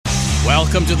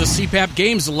Welcome to the CPAP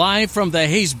Games live from the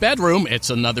Hayes bedroom. It's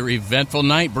another eventful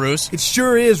night, Bruce. It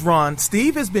sure is, Ron.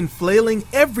 Steve has been flailing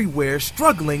everywhere,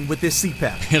 struggling with his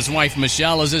CPAP. His wife,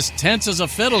 Michelle, is as tense as a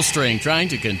fiddle string, trying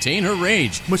to contain her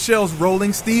rage. Michelle's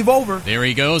rolling Steve over. There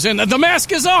he goes, and the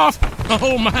mask is off.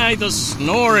 Oh, my, the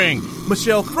snoring.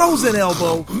 Michelle throws an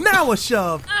elbow, now a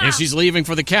shove. And she's leaving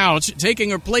for the couch. Taking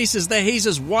her place is the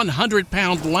Hayes'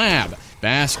 100-pound lab.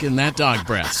 Bask in that dog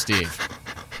breath, Steve.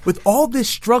 With all this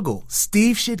struggle,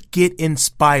 Steve should get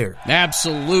Inspire.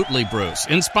 Absolutely, Bruce.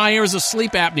 Inspire is a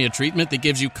sleep apnea treatment that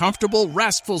gives you comfortable,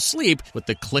 restful sleep with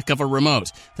the click of a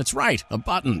remote. That's right, a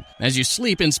button. As you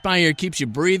sleep, Inspire keeps you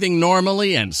breathing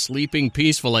normally and sleeping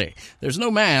peacefully. There's no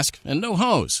mask and no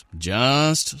hose.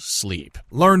 Just sleep.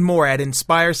 Learn more at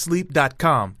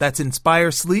InspireSleep.com. That's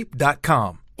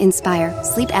InspireSleep.com. Inspire,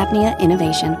 sleep apnea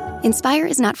innovation. Inspire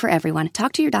is not for everyone.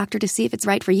 Talk to your doctor to see if it's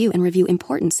right for you and review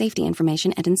important safety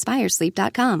information at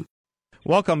InspireSleep.com.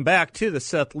 Welcome back to the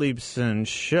Seth Leibsohn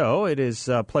Show. It is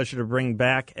a pleasure to bring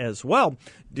back as well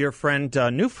dear friend,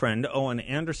 new friend, Owen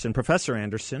Anderson, Professor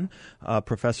Anderson,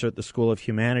 professor at the School of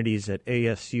Humanities at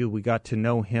ASU. We got to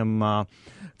know him.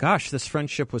 This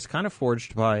friendship was kind of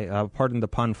forged by, pardon the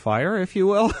pun, fire, if you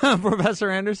will, Professor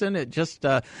Anderson. It just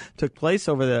took place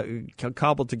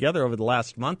cobbled together over the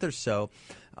last month or so.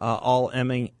 All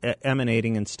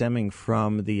emanating and stemming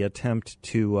from the attempt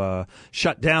to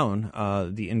shut down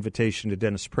the invitation to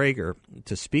Dennis Prager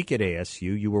to speak at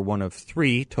ASU. You were one of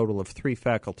total of three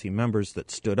faculty members that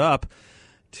stood up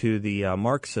to the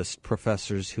Marxist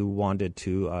professors who wanted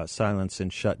to silence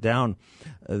and shut down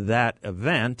that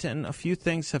event. And a few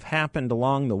things have happened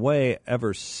along the way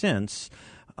ever since.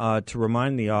 To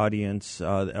remind the audience,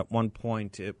 at one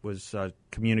point it was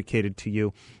communicated to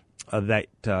you that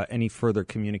any further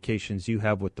communications you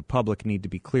have with the public need to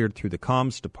be cleared through the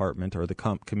comms department or the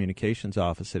communications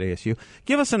office at ASU.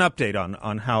 Give us an update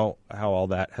on how all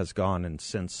that has gone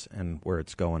and where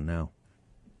it's going now.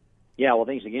 Yeah, well,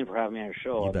 thanks again for having me on your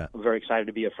show. You bet. I'm very excited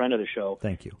to be a friend of the show.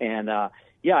 Thank you. And, I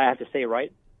have to say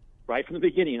right from the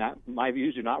beginning, my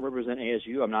views do not represent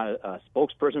ASU. I'm not a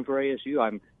spokesperson for ASU.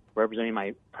 I'm representing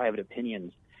my private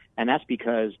opinions. And that's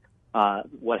because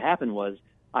what happened was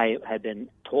I had been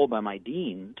told by my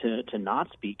dean to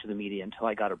not speak to the media until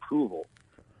I got approval.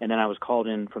 And then I was called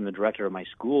in from the director of my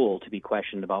school to be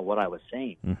questioned about what I was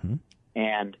saying. Mm-hmm.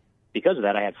 And because of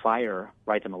that, I had Fire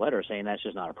write them a letter saying that's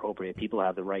just not appropriate. People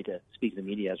have the right to speak to the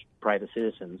media as private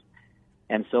citizens.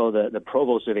 And so the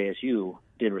provost of ASU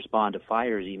did respond to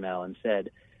Fire's email and said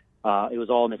it was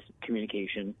all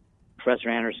miscommunication. Professor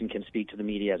Anderson can speak to the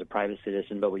media as a private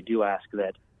citizen, but we do ask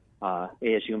that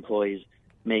ASU employees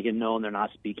make it known they're not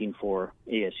speaking for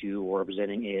ASU or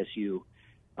representing ASU.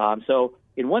 So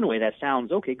in one way, that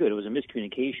sounds, okay, good. It was a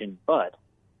miscommunication, but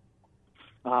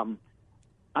I'm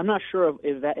not sure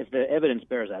if the evidence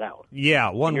bears that out. Yeah,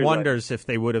 one wonders if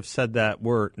they would have said that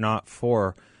were not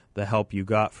for the help you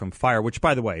got from FIRE, which,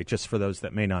 by the way, just for those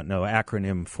that may not know,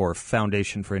 acronym for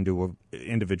Foundation for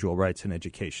Individual Rights in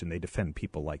Education. They defend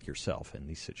people like yourself in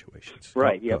these situations.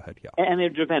 Right, Go ahead, yeah. And they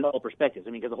defend all perspectives.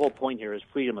 I mean, because the whole point here is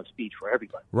freedom of speech for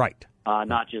everybody. Right.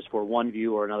 Not just for one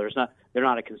view or another. They're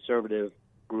not a conservative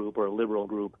group or a liberal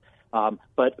group.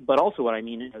 But also what I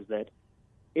mean is that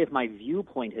if my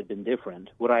viewpoint had been different,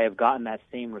 would I have gotten that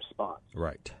same response?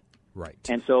 Right.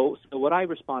 And so what I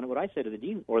said to the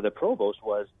dean or the provost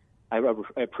was, I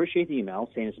appreciate the email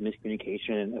saying it's a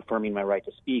miscommunication and affirming my right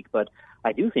to speak, but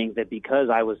I do think that because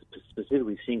I was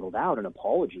specifically singled out, an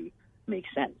apology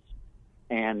makes sense.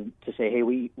 And to say, hey,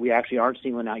 we actually aren't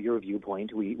singling out your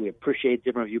viewpoint. We appreciate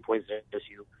different viewpoints as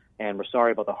you, and we're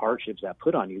sorry about the hardships that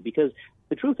put on you, because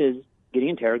the truth is, getting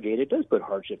interrogated does put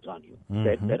hardships on you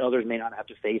that others may not have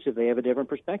to face if they have a different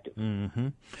perspective. Mm-hmm.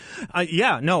 I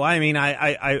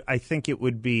think it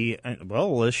would be,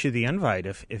 we'll issue the invite.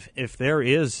 If there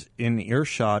is in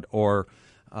earshot or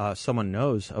someone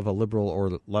knows of a liberal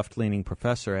or left-leaning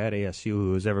professor at ASU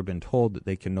who has ever been told that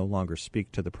they can no longer speak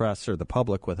to the press or the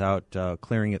public without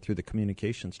clearing it through the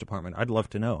communications department, I'd love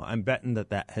to know. I'm betting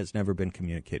that has never been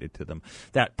communicated to them.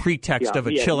 That pretext of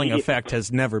a chilling effect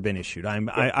has never been issued.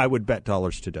 I would bet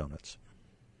dollars to donuts.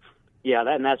 Yeah,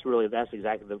 that's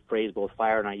exactly the phrase both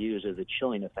Fire and I use, is the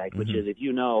chilling effect, which is if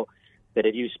you know that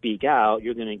if you speak out,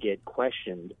 you're going to get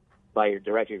questioned by your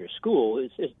director of your school,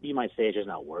 you might say it's just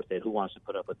not worth it. Who wants to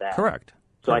put up with that? Correct.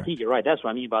 So I think you're right. That's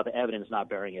what I mean about the evidence not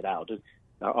bearing it out.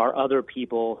 Are other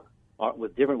people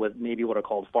with maybe what are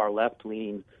called far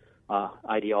left-leaning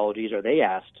ideologies, are they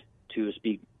asked to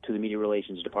speak to the media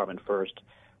relations department first?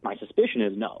 My suspicion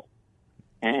is no.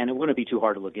 And it wouldn't be too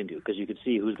hard to look into, because you could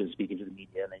see who's been speaking to the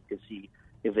media, and then you could see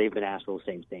if they've been asked those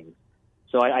same things.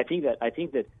 So I think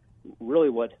that really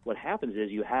what happens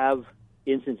is you have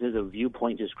instances of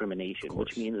viewpoint discrimination,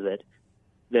 which means that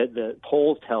the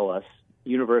polls tell us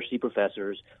university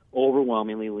professors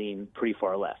overwhelmingly lean pretty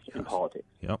far left in politics.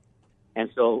 Yep. And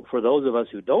so for those of us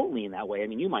who don't lean that way, I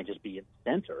mean, you might just be in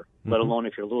the center, let alone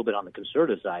if you're a little bit on the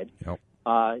conservative side,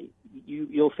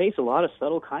 you'll face a lot of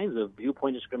subtle kinds of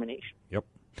viewpoint discrimination. Yep.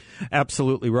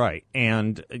 Absolutely right.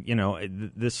 And,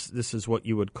 this is what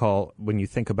you would call, when you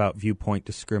think about viewpoint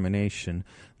discrimination,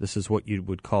 this is what you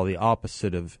would call the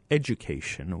opposite of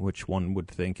education, which one would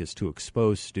think is to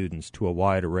expose students to a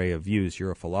wide array of views.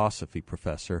 You're a philosophy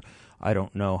professor. I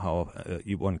don't know how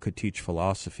one could teach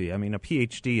philosophy. I mean, a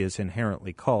PhD is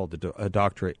inherently called a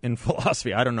doctorate in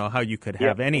philosophy. I don't know how you could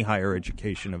have any higher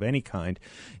education of any kind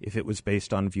if it was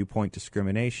based on viewpoint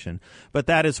discrimination. But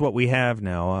that is what we have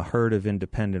now, a herd of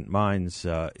independent minds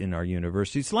in our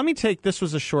universities. This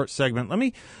was a short segment.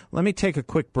 Let me take a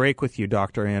quick break with you,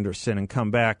 Dr. Anderson, and come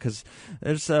back, because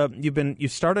you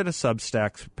started a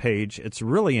Substack page. It's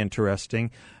really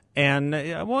interesting. And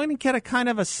I want to get a kind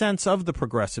of a sense of the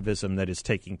progressivism that is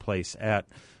taking place at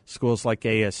schools like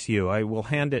ASU. I will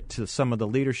hand it to some of the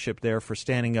leadership there for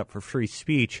standing up for free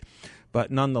speech. But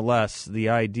nonetheless, the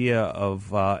idea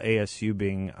of ASU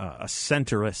being a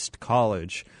centrist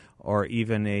college or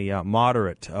even a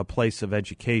moderate place of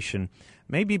education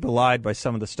may be belied by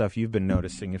some of the stuff you've been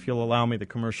noticing. If you'll allow me the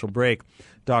commercial break,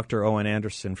 Dr. Owen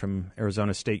Anderson from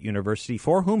Arizona State University,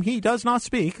 for whom he does not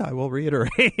speak, I will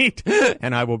reiterate,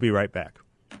 and I will be right back.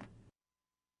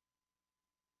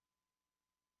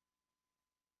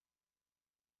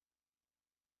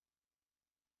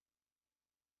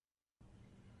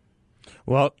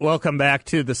 Well, welcome back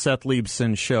to the Seth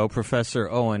Leibsohn Show.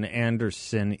 Professor Owen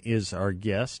Anderson is our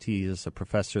guest. He is a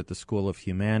professor at the School of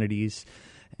Humanities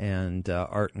and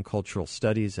Art and Cultural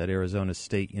Studies at Arizona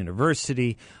State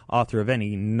University, author of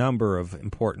any number of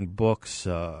important books,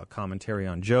 a commentary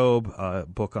on Job, a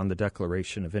book on the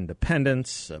Declaration of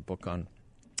Independence, a book on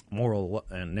moral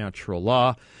and natural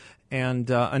law,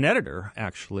 and an editor,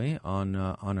 actually, on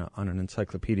an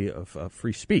encyclopedia of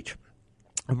free speech.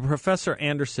 Professor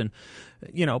Anderson,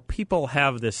 people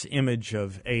have this image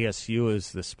of ASU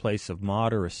as this place of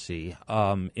moderacy,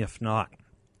 if not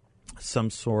some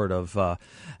sort of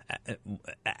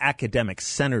academic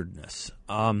centeredness.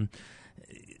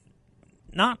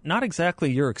 Not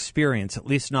exactly your experience, at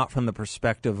least not from the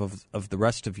perspective of the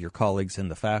rest of your colleagues in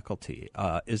the faculty.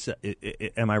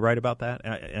 Am I right about that?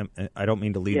 I don't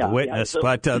mean to lead the witness,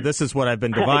 but this is what I've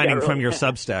been divining from your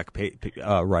Substack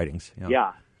writings.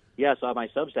 Yeah, so my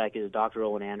Substack is Dr.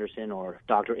 Owen Anderson, or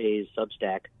Dr. A's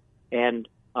Substack. And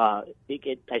I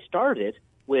started it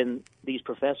when these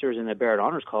professors in the Barrett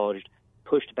Honors College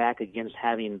pushed back against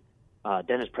having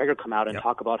Dennis Prager come out and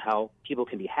talk about how people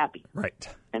can be happy. Right.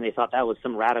 And they thought that was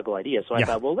some radical idea. So I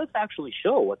thought, well, let's actually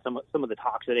show what some of the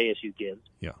talks that ASU gives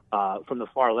from the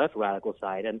far left radical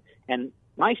side. And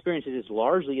my experience is it's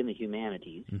largely in the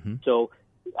humanities. Mm-hmm. So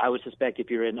I would suspect if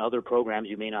you're in other programs,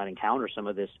 you may not encounter some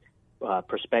of this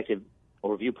perspective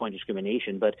or viewpoint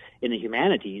discrimination, but in the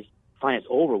humanities, I find it's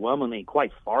overwhelmingly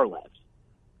quite far left.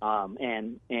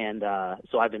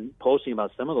 So I've been posting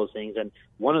about some of those things, and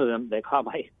one of them that caught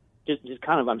my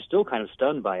I'm still kind of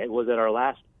stunned by it, was at our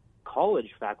last college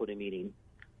faculty meeting.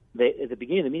 At the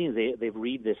beginning of the meeting, they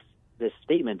read this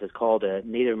statement that's called a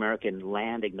Native American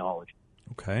Land Acknowledgement.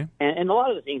 Okay. And a lot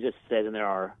of the things it says in there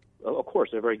are, of course,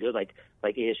 they're very good. Like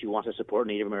ASU wants to support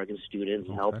Native American students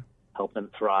and help them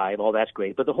thrive. All that's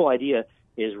great. But the whole idea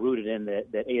is rooted in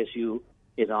that ASU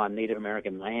is on Native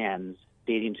American lands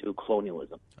dating to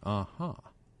colonialism. Uh-huh.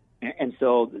 And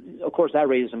so, of course, that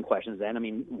raises some questions then. I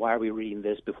mean, why are we reading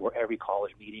this before every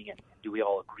college meeting, and do we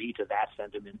all agree to that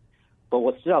sentiment? But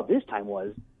what stood out this time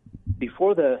was,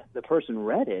 before the person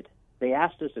read it, they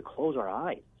asked us to close our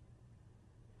eyes.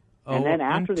 And then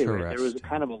after they read it, there was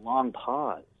kind of a long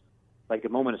pause, like a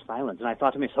moment of silence. And I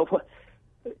thought to myself,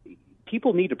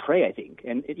 people need to pray, I think,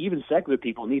 and even secular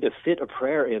people need to fit a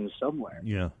prayer in somewhere.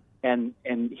 Yeah. And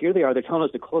here they are, they're telling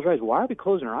us to close our eyes. Why are we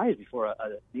closing our eyes before a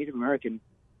Native American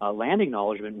land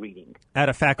acknowledgement reading? At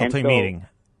a faculty meeting.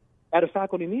 At a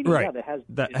faculty meeting, right. Yeah,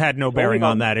 that had no bearing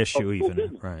on that issue even.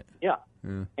 Business. Right. Yeah.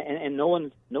 And no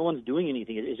one's doing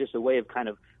anything. It's just a way of kind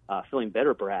of feeling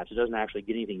better, perhaps. It doesn't actually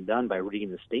get anything done by reading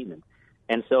the statement.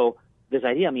 And so this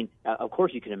idea, I mean, of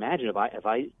course you can imagine if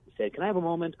I said, can I have a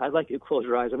moment? I'd like you to close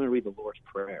your eyes. I'm going to read the Lord's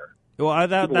Prayer. Well,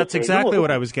 that's exactly what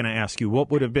I was going to ask you.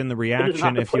 What would have been the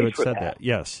reaction if you had said that?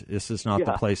 Yes, this is not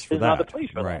the place for that. Not the place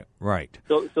for that. Right.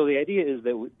 So the idea is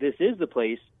that this is the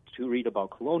place to read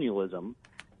about colonialism,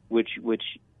 which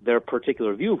their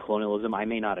particular view of colonialism I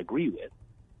may not agree with.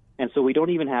 And so we don't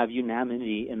even have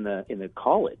unanimity in the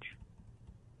college,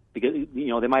 because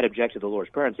they might object to the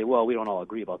Lord's Prayer and say, well, we don't all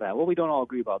agree about that. Well, we don't all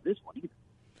agree about this one either.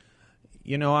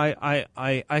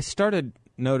 I started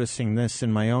noticing this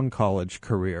in my own college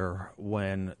career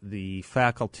when the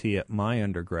faculty at my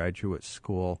undergraduate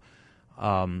school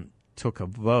took a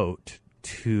vote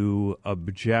to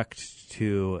object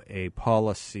to a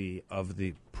policy of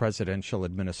the presidential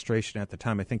administration at the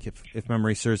time. I think, if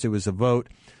memory serves, it was a vote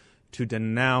to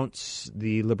denounce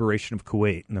the liberation of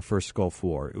Kuwait in the first Gulf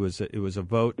War. It was a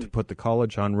vote to put the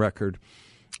college on record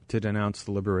to denounce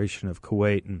the liberation of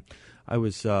Kuwait, and I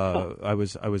was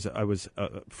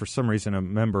for some reason a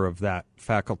member of that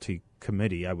faculty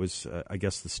committee. I was, I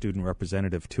guess, the student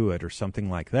representative to it or something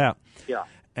like that. Yeah.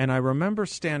 And I remember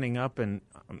standing up, and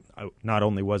not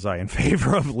only was I in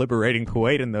favor of liberating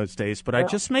Kuwait in those days, but I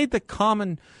just made the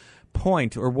common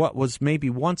point, or what was maybe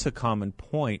once a common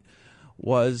point,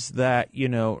 was that,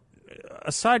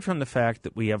 aside from the fact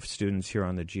that we have students here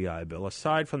on the GI Bill,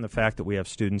 aside from the fact that we have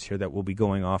students here that will be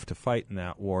going off to fight in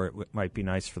that war, it might be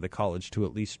nice for the college to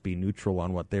at least be neutral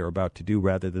on what they're about to do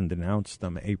rather than denounce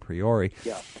them a priori.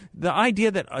 Yeah. The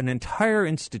idea that an entire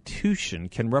institution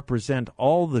can represent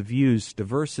all the views,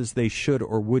 diverse as they should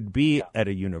or would be at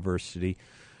a university,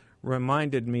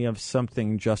 reminded me of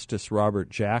something Justice Robert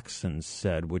Jackson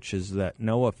said, which is that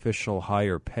no official, high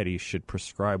or petty, should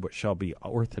prescribe what shall be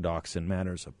orthodox in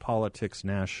matters of politics,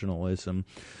 nationalism,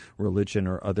 religion,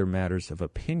 or other matters of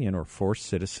opinion, or force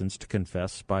citizens to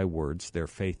confess by words their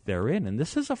faith therein. And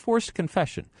this is a forced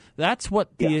confession. That's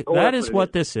what that is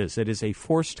what this is. It is a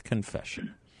forced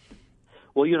confession.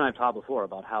 Well, you and I have talked before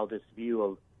about how this view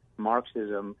of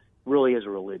Marxism really is a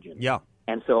religion. Yeah.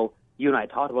 And so you and I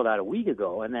talked about that a week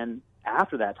ago, and then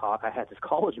after that talk, I had this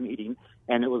college meeting,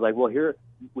 and it was like, well, here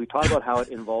we talked about how it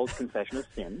involves confession of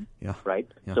sin, right?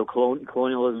 Yeah. So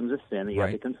colonialism is a sin that you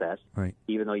have to confess,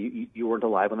 even though you weren't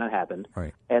alive when that happened.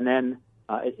 Right. And then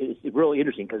it's really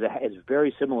interesting because it's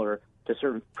very similar to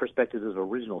certain perspectives of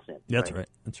original sin. That's right.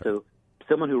 That's right. So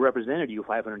someone who represented you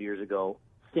 500 years ago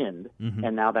sinned,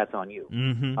 and now that's on you.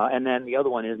 Mm-hmm. And then the other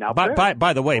one is now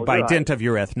by the way, by dint of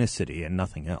your ethnicity and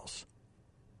nothing else.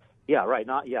 Yeah, right.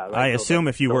 Right. I assume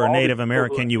if you were a Native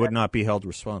American, you would not be held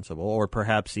responsible, or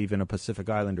perhaps even a Pacific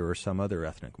Islander or some other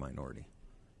ethnic minority.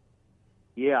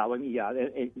 Yeah,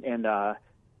 and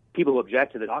people who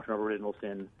object to the doctrine of original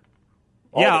sin.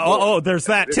 There's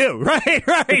that too.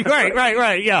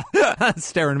 Right. Yeah,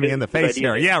 staring me in the face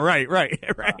here. Yeah, right.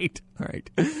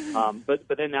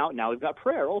 But then now we've got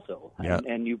prayer also,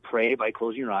 and you pray by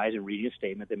closing your eyes and reading a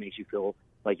statement that makes you feel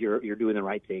like you're doing the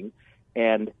right thing,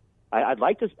 and I'd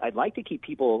like to keep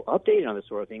people updated on this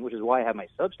sort of thing, which is why I have my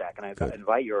Substack, and I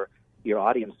invite your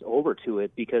audience over to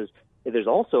it, because there's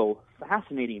also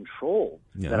fascinating trolls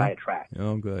that I attract.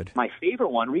 Oh, good. My favorite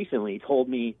one recently told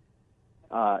me,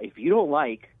 if you don't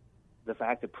like the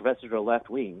fact that professors are left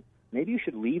wing, maybe you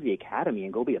should leave the academy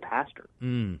and go be a pastor.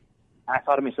 And I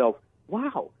thought to myself,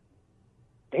 wow,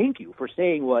 thank you for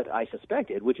saying what I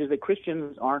suspected, which is that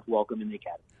Christians aren't welcome in the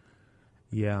academy.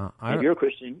 Yeah, if you're a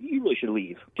Christian, you really should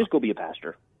leave. Just go be a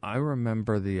pastor. I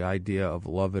remember the idea of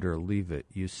love it or leave it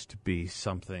used to be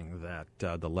something that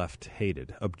the left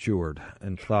hated, abjured,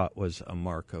 and thought was a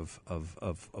mark of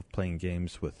playing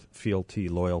games with fealty,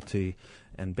 loyalty,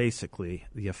 and basically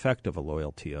the effect of a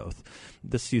loyalty oath.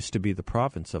 This used to be the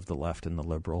province of the left and the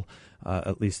liberal,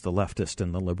 at least the leftist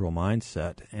and the liberal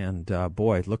mindset. And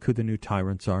boy, look who the new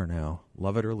tyrants are now.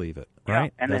 Love it or leave it,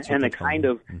 right? Yeah, and the kind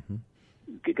of... Mm-hmm.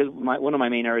 Because one of my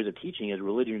main areas of teaching is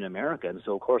religion in America, and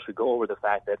so, of course, we go over the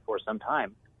fact that for some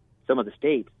time, some of the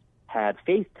states had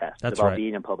faith tests about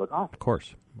being in public office. Of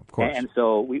course. And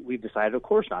so we've decided, of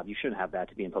course not, you shouldn't have that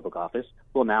to be in public office.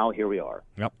 Well, now here we are.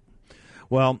 Yep.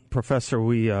 Well, Professor,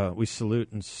 we salute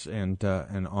and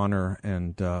honor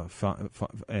and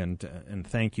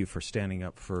thank you for standing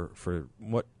up for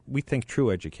what we think true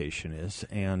education is,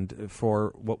 and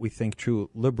for what we think true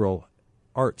liberal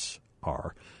arts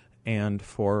are, and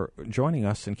for joining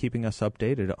us and keeping us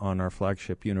updated on our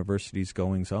flagship university's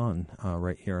goings-on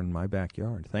right here in my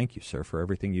backyard. Thank you, sir, for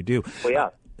everything you do. Well, yeah.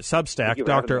 Substack,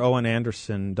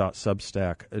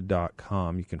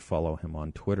 DrOwenAnderson.substack.com. You can follow him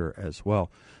on Twitter as well.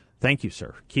 Thank you,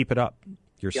 sir. Keep it up.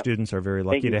 Your students are very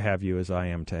lucky to have you, as I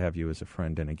am to have you as a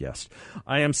friend and a guest.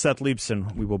 I am Seth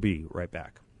Leibsohn. We will be right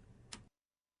back.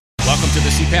 Welcome to the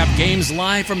CPAP Games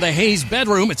live from the Hayes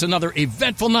bedroom. It's another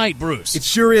eventful night, Bruce. It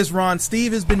sure is, Ron.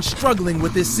 Steve has been struggling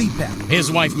with his CPAP.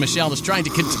 His wife, Michelle, is trying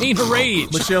to contain her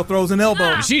rage. Michelle throws an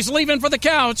elbow. She's leaving for the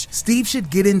couch. Steve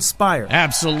should get Inspire.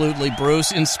 Absolutely,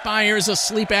 Bruce. Inspire is a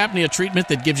sleep apnea treatment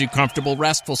that gives you comfortable,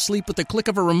 restful sleep with the click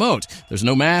of a remote. There's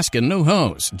no mask and no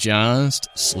hose. Just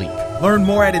sleep. Learn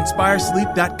more at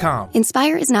InspireSleep.com.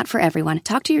 Inspire is not for everyone.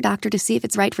 Talk to your doctor to see if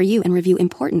it's right for you and review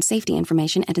important safety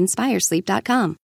information at InspireSleep.com.